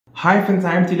Hi friends,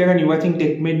 I am Tilak and you are watching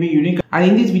Tech Made Me Unique, and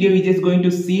in this video we are just going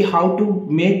to see how to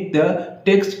make the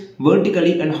text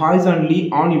vertically and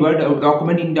horizontally on your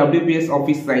document in WPS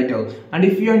Office Writer. And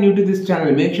if you are new to this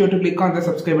channel, make sure to click on the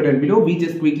subscribe button below. We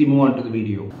just quickly move on to the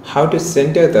video. How to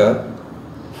center the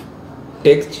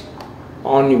text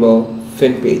on your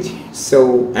front page.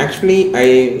 So actually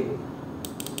I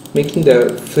making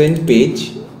the front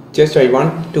page, just I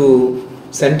want to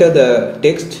center the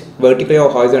text vertically or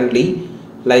horizontally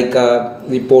like a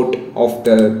report of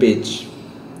the page,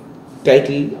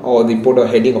 title or report or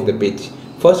heading of the page.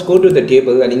 First go to the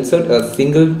table and insert a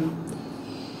single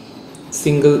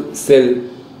cell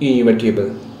in your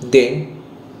table. Then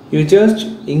you just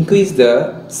increase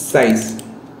the size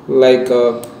like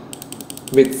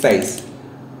width size.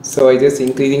 So I just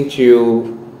increasing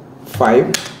to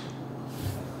 5.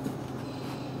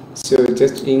 So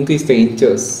just increase the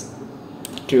inches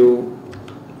to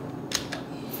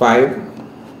 5.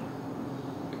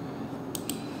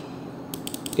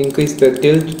 Increase the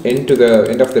tilt end to the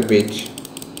end of the page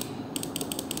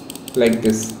like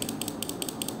this.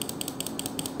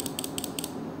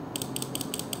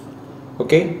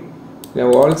 Okay,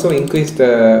 now also increase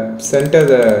the center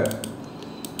the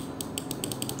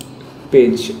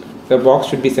page. The box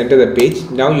should be center the page.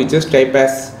 Now you just type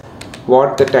as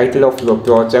what the title of your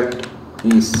project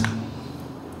is.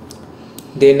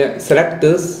 Then select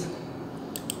this,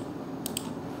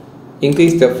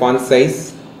 increase the font size,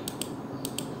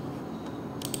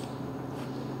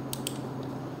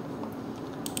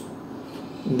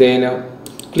 then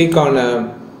click on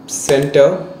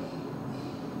center.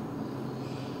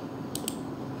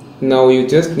 Now you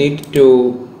just need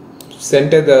to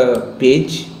center the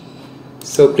page,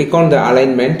 so click on the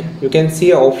alignment. You can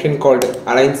see an option called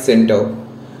align center.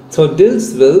 So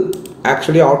this will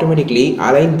actually automatically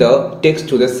align the text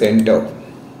to the center.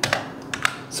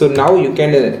 So now you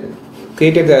can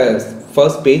create the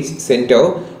first page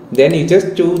center. Then you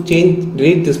just to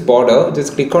delete this border,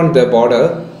 just click on the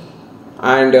border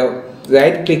and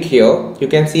right click here. You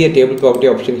can see a table property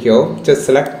option here. Just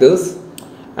select this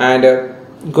and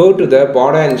go to the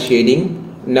border and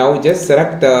shading. Now just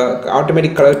select the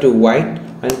automatic color to white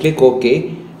and click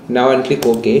OK. Now and click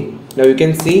OK. Now you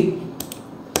can see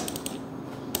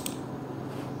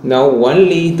now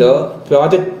only the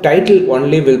project title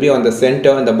only will be on the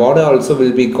center and the border also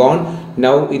will be gone.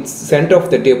 Now it's center of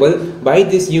the table. By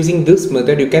this, using this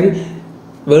method, you can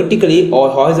vertically or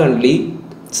horizontally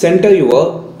center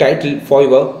your title for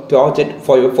your project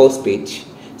for your first page.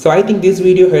 So I think this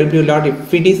video helped you a lot.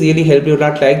 If it is really helped you a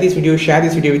lot, like this video, share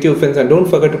this video with your friends, and don't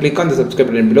forget to click on the subscribe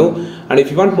button below. And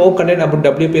if you want more content about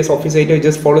WPS Office Writer,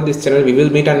 just follow this channel. We will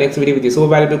meet on next video with so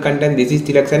valuable content. This is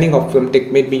Tilak signing off from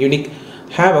Tech Made Me Unique.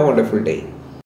 Have a wonderful day.